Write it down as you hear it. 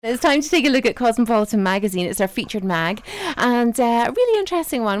It's time to take a look at Cosmopolitan magazine. It's our featured mag, and a really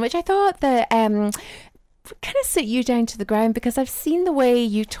interesting one, which I thought that kind of sit you down to the ground, because I've seen the way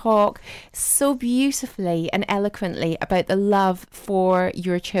you talk so beautifully and eloquently about the love for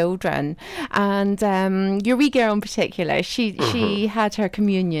your children, and your wee girl in particular. She had her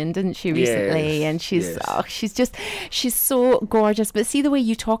communion, didn't she, recently? Yes, and she's yes. she's so gorgeous. But see the way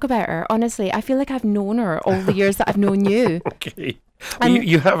you talk about her. Honestly, I feel like I've known her all the years that I've known you. Okay. Well,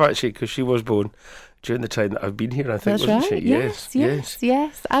 you have actually, because she was born during the time that I've been here, I think, That's wasn't right. she?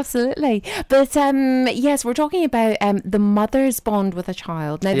 Yes, absolutely. But yes, we're talking about the mother's bond with a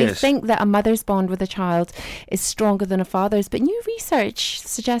child. Now, they Yes. think that a mother's bond with a child is stronger than a father's, but new research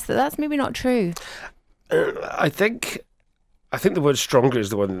suggests that that's maybe not true. I think the word stronger is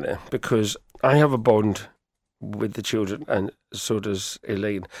the one in there, because I have a bond with the children, and so does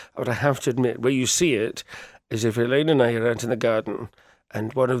Elaine. But I have to admit, where you see it is if Elaine and I are out in the garden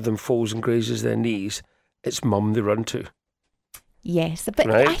and one of them falls and grazes their knees, it's mum they run to. Yes, but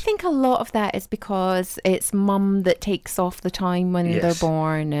Right. I think a lot of that is because it's mum that takes off the time when they're Yes.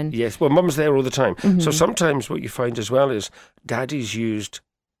 born. And Yes, well, mum's there all the time. So Mhm. sometimes what you find as well is daddy's used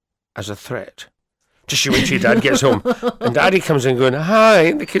as a threat. Just you wait till your dad gets home. And daddy comes in going, hi,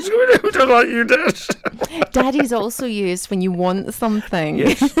 and the kids go, I don't like you, dad. Daddy's also used when you want something.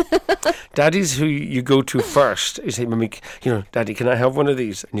 Yes. Daddy's who you go to first. You say, Mummy, Daddy, can I have one of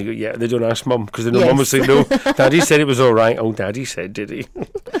these? And you go, yeah. They don't ask mum, because they know mum will say no. Daddy said it was all right. Oh, daddy said, did he?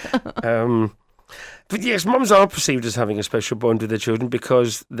 But yes, mums are perceived as having a special bond with their children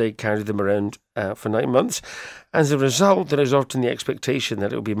because they carry them around for 9 months. As a result, there is often the expectation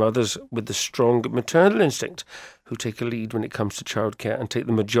that it will be mothers with the strong maternal instinct who take a lead when it comes to childcare and take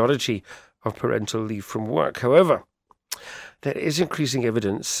the majority of parental leave from work. However, there is increasing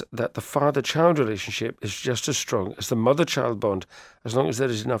evidence that the father-child relationship is just as strong as the mother-child bond, as long as there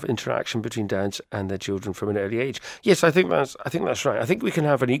is enough interaction between dads and their children from an early age. Yes, I think that's right. I think we can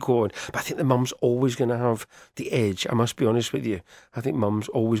have an equal one, but I think the mum's always going to have the edge. I must be honest with you. I think mum's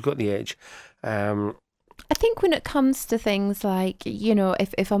always got the edge. I think when it comes to things like,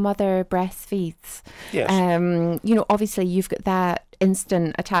 if a mother breastfeeds, Yes. Obviously you've got that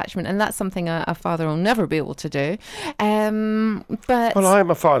instant attachment, and that's something a father will never be able to do. But Well, I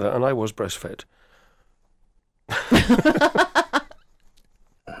am a father, and I was breastfed.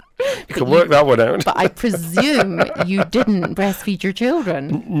 You can work that one out. But I presume you didn't breastfeed your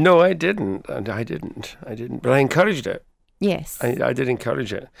children. No, I didn't. And I didn't. But I encouraged it. Yes. I did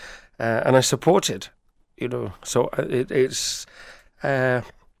encourage it, and I support it. So it's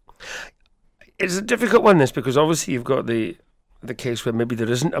a difficult one, this, because obviously you've got the case where maybe there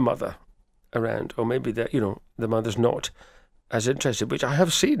isn't a mother around, or maybe that the mother's not as interested, which I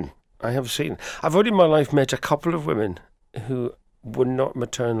have seen. I've only in my life met a couple of women who were not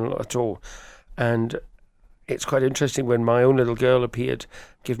maternal at all, and it's quite interesting when my own little girl appeared,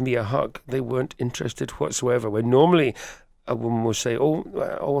 give me a hug. They weren't interested whatsoever. When normally a woman will say,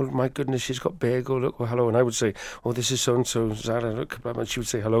 oh my goodness, she's got big, oh look, oh hello, and I would say, oh, this is so-and-so, Zara, look, and she would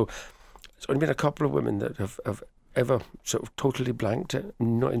say hello. It's only been a couple of women that have ever sort of totally blanked it,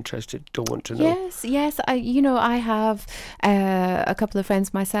 not interested, don't want to know. Yes. I have a couple of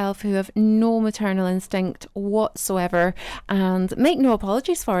friends myself who have no maternal instinct whatsoever, and make no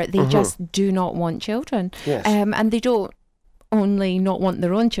apologies for it. They just do not want children. Yes. And they don't only not want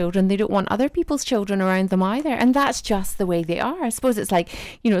their own children, they don't want other people's children around them either, and that's just the way they are. I suppose it's like,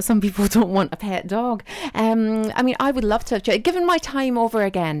 some people don't want a pet dog. I would love to have given my time over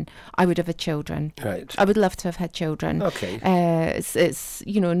again, I would have had children. Right. I would love to have had children. Okay. It's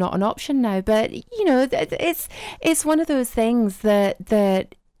not an option now, but it's one of those things that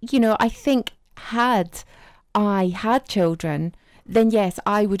I think had I had children, then yes,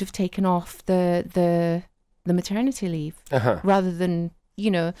 I would have taken off the maternity leave rather than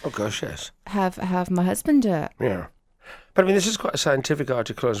Oh gosh, yes. have my husband do it. Yeah. But this is quite a scientific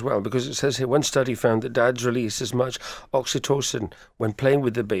article as well, because it says here one study found that dads release as much oxytocin when playing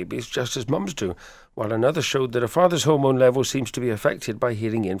with the babies just as mums do, while another showed that a father's hormone level seems to be affected by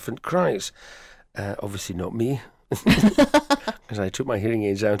hearing infant cries. Obviously not me, because I took my hearing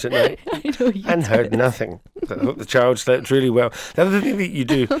aids out at night and heard nothing. I hope the child slept really well. The other thing that you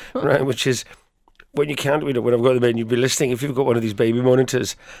do, right, which is, when you can't, when I've got them in, you'd be listening. If you've got one of these baby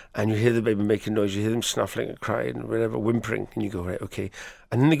monitors and you hear the baby making noise, you hear them snuffling and crying and whatever, whimpering, and you go, right, okay.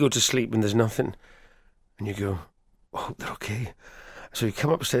 And then they go to sleep and there's nothing. And you go, oh, they're okay. So you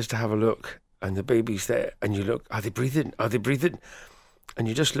come upstairs to have a look and the baby's there and you look, are they breathing? And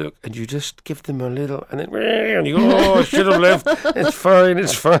you just look and you just give them a little, and then and you go, oh, I should have left. It's fine,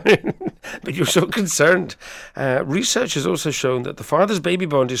 it's fine. But you're so concerned. Research has also shown that the father's baby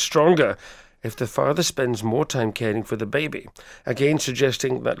bond is stronger if the father spends more time caring for the baby, again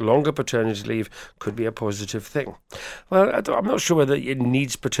suggesting that longer paternity leave could be a positive thing. Well, I'm not sure whether it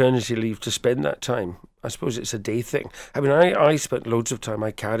needs paternity leave to spend that time. I suppose it's a day thing. I mean, I spent loads of time.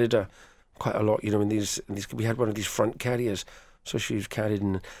 I carried her quite a lot, in these. We had one of these front carriers. So she was carried,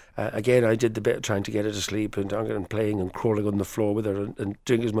 and again, I did the bit of trying to get her to sleep and playing and crawling on the floor with her and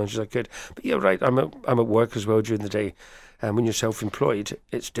doing as much as I could. But yeah, right, I'm at work as well during the day. And when you're self-employed,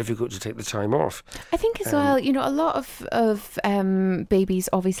 it's difficult to take the time off. I think as well, a lot of babies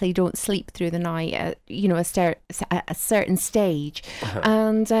obviously don't sleep through the night at, a certain stage.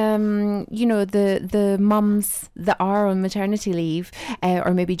 And, the mums that are on maternity leave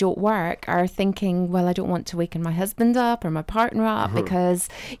or maybe don't work are thinking, well, I don't want to waken my husband up or my partner up because,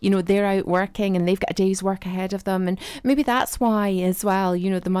 they're out working and they've got a day's work ahead of them. And maybe that's why as well,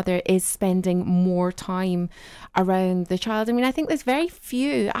 the mother is spending more time around the child. I mean, I think there's very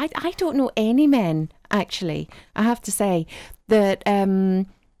few. I don't know any men, actually, I have to say, that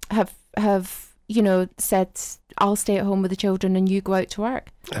have said, I'll stay at home with the children and you go out to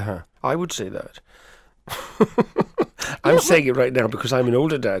work. I would say that. I'm saying it right now because I'm an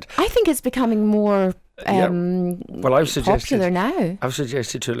older dad. I think it's becoming more well, popular now. I've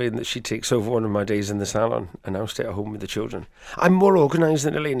suggested to Elaine that she takes over one of my days in the salon and I'll stay at home with the children. I'm more organised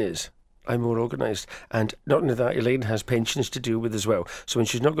than Elaine is. I'm more organised. And not only that, Elaine has pensions to deal with as well. So when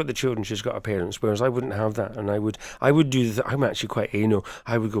she's not got the children, she's got her parents, whereas I wouldn't have that. And I would do that. I'm actually quite anal.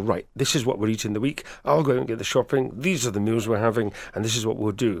 I would go, right, this is what we're eating the week. I'll go out and get the shopping. These are the meals we're having. And this is what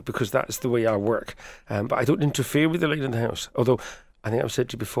we'll do, because that's the way I work. But I don't interfere with Elaine in the house. Although, I think I've said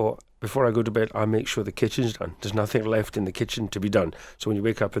to you before I go to bed, I make sure the kitchen's done. There's nothing left in the kitchen to be done. So when you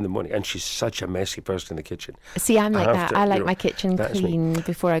wake up in the morning, and she's such a messy person in the kitchen. See, I'm like that. I like my kitchen clean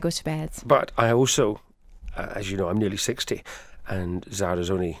before I go to bed. But I also, as you know, I'm nearly 60 and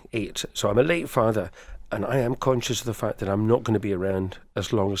Zara's only 8. So I'm a late father, and I am conscious of the fact that I'm not going to be around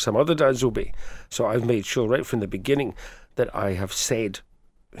as long as some other dads will be. So I've made sure right from the beginning that I have said,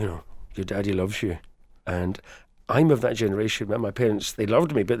 your daddy loves you. And I'm of that generation where my parents, they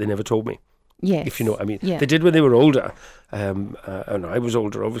loved me, but they never told me. Yes. If you know what I mean. Yeah. They did when they were older, and I was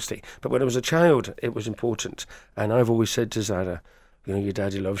older, obviously. But when I was a child, it was important. And I've always said to Zara, your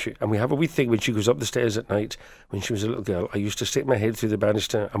daddy loves you. And we have a wee thing when she goes up the stairs at night, when she was a little girl, I used to stick my head through the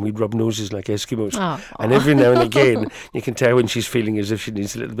banister and we'd rub noses like Eskimos. Oh. And every now and again, you can tell when she's feeling as if she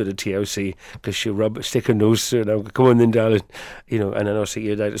needs a little bit of TLC, because she'll stick her nose through and I'll go, come on then, darling, and then I'll say,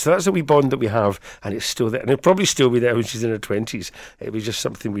 your daddy. So that's a wee bond that we have, and it's still there. And it'll probably still be there when she's in her 20s. It'll be just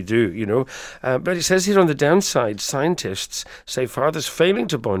something we do, But it says here on the downside, scientists say fathers failing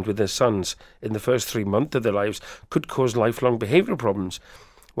to bond with their sons in the first 3 months of their lives could cause lifelong behavioural problems,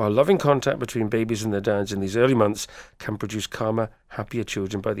 while loving contact between babies and their dads in these early months can produce calmer, happier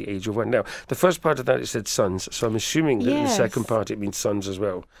children by the age of 1. Now, the first part of that, it said sons, so I'm assuming that in the second part it means sons as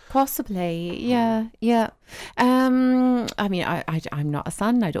well. Possibly, yeah. I mean, I'm not a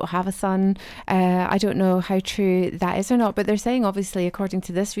son. I don't have a son. I don't know how true that is or not, but they're saying, obviously, according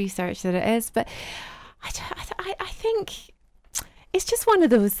to this research, that it is. But I think it's just one of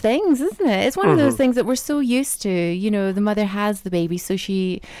those things, isn't it? It's one of those things that we're so used to. The mother has the baby, so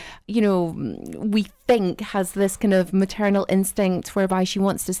she, we think has this kind of maternal instinct whereby she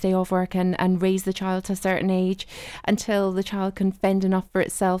wants to stay off work and raise the child to a certain age until the child can fend enough for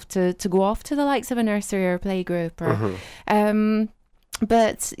itself to go off to the likes of a nursery or a playgroup.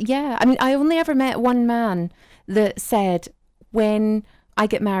 But yeah, I mean, I only ever met one man that said, when I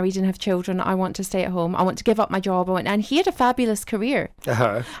get married and have children, I want to stay at home. I want to give up my job. And he had a fabulous career.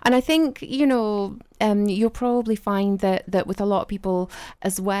 And I think, you'll probably find that with a lot of people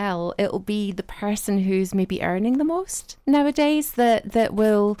as well, it'll be the person who's maybe earning the most nowadays that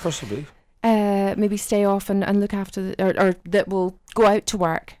will possibly maybe stay off and look after, or that will go out to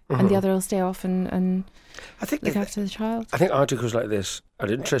work, and the other will stay off and I think look after the child. I think articles like this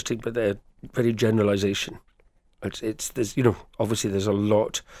are interesting, but they're very generalisation. There's obviously there's a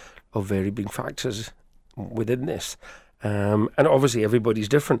lot of varying factors within this, and obviously everybody's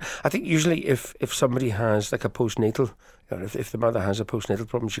different. I think usually if somebody has like a postnatal, if the mother has a postnatal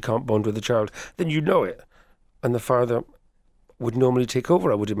problem, she can't bond with the child, then it, and the father would normally take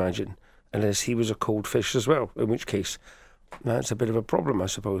over, I would imagine, unless he was a cold fish as well, in which case that's a bit of a problem, I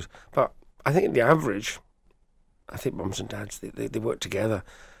suppose. But I think in the average, I think mums and dads they work together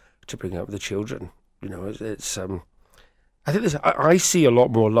to bring up the children. I think I see a lot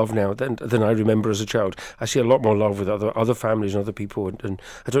more love now than I remember as a child. I see a lot more love with other families and other people, and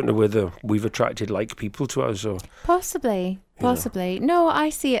I don't know whether we've attracted like people to us or Possibly. No, I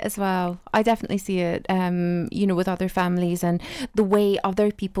see it as well. I definitely see it, with other families and the way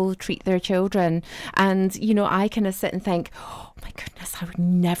other people treat their children. And, I kind of sit and think, oh my goodness, I would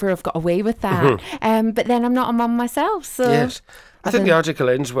never have got away with that. But then I'm not a mum myself. So yes. I think the article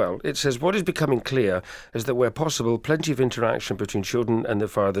ends well. It says, what is becoming clear is that where possible, plenty of interaction between children and their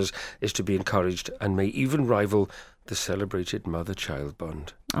fathers is to be encouraged and may even rival the celebrated mother-child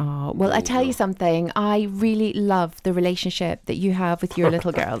bond. Oh, well, I tell you something. I really love the relationship that you have with your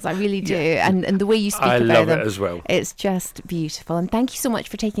little girls. I really do. Yeah. And the way you speak about them. I love it as well. It's just beautiful. And thank you so much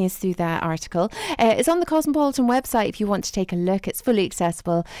for taking us through that article. It's on the Cosmopolitan website if you want to take a look. It's fully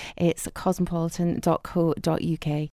accessible. It's cosmopolitan.co.uk.